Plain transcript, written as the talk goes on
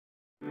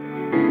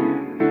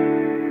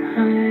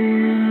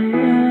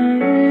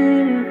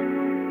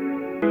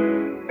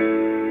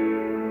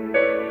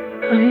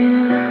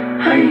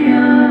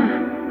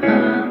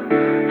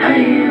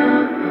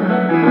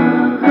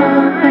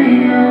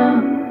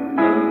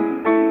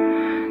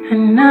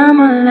now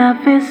my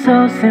life is so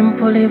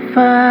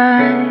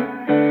simplified.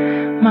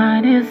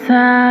 My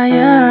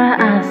desire,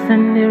 I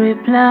send the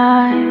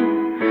reply.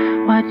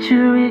 What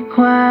you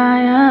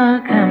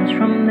require comes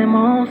from the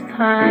Most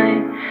High.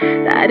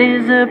 That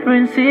is a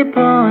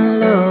principle,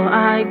 law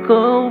I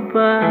go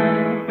by.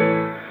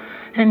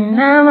 And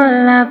now my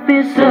life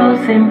is so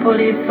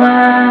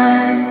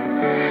simplified.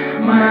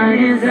 My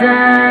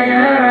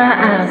desire,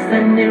 I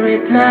send the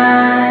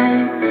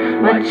reply.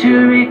 What you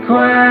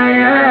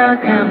require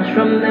comes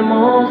from the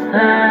Most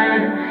High.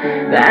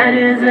 That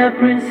is a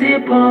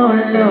principle,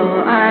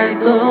 law I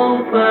go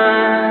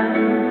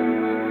by.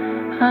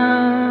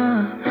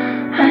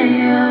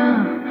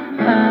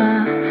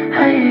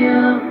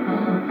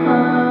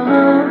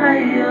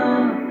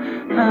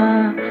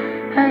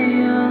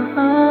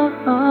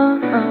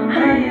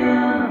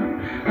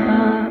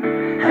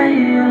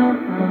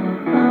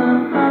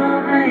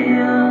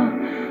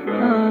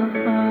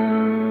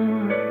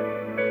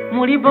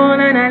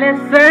 Muribona na le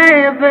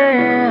sebe,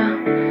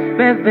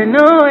 bebe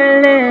no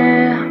ele,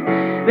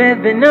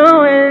 bebe no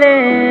ele,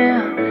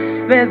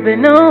 bebe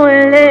no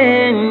ele.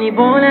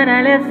 Nibona na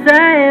le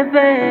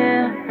sebe,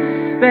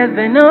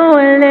 bebe no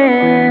ele,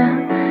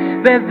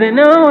 bebe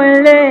no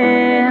ele,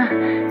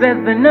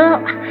 bebe no.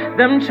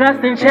 Them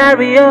trusting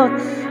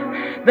chariots,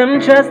 them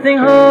trusting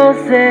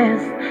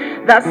horses.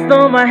 That's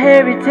not my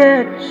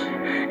heritage.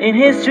 In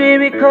history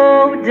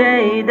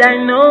recorded, I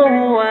know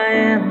who I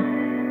am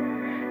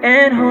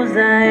and whose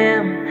I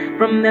am,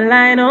 from the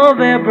line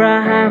of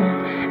Abraham.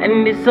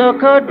 And the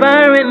so-called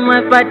barren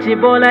wife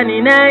Pachibola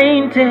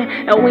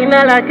Ninainte, a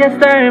winner like a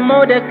star in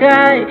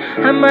Mordecai.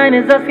 Her man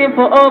is asking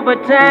for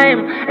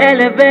overtime,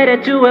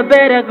 elevated to a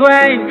better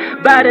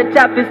grind. But the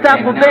top is top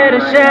for better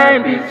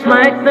shine.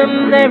 Smite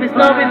them, there is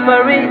no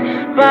referee.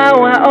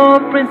 Power or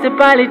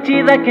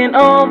principality that can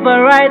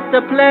override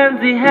the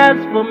plans he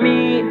has for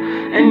me.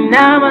 And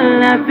now my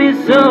life is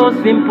so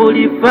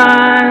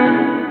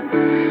simplified.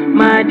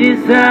 My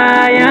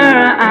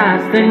desire, I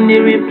send the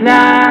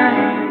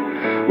reply.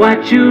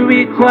 What you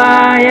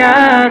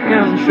require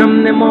comes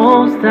from the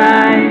Most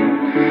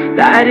High.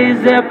 That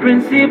is a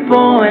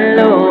principle and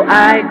law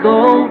I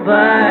go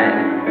by.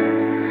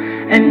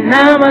 And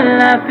now my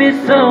life is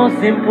so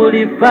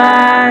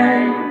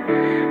simplified.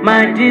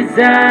 My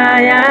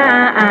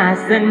desire, I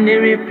send the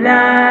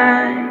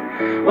reply.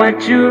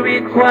 What you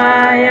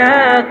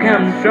require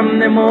comes from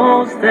the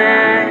Most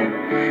High.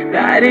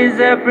 That is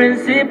a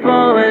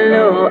principle and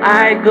law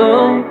I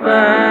go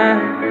by.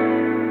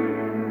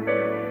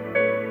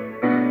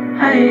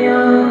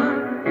 Ayo,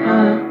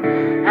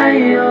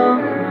 ayo,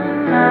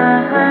 ayo,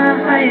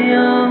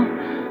 ayo,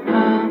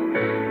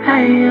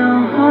 ayo,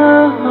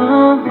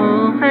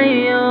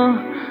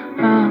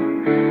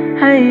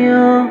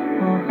 ayo,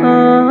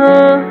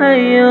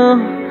 ayo.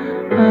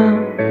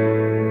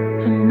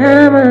 And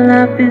now my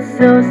life is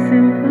so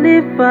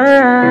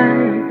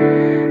simplified.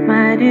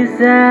 My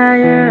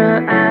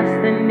desire, I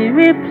send the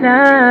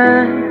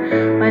reply.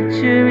 What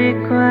you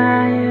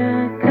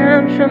require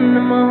comes from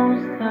the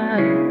Most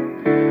High.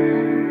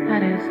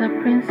 That is a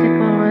principle,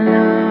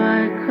 law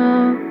I go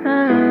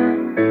by.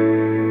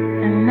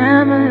 And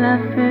now my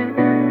life is.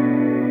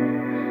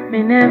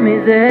 My name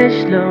is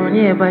Echelon,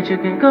 yeah, but you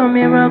can call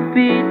me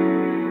Rockbeat.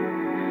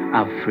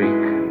 I'm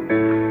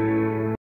freak.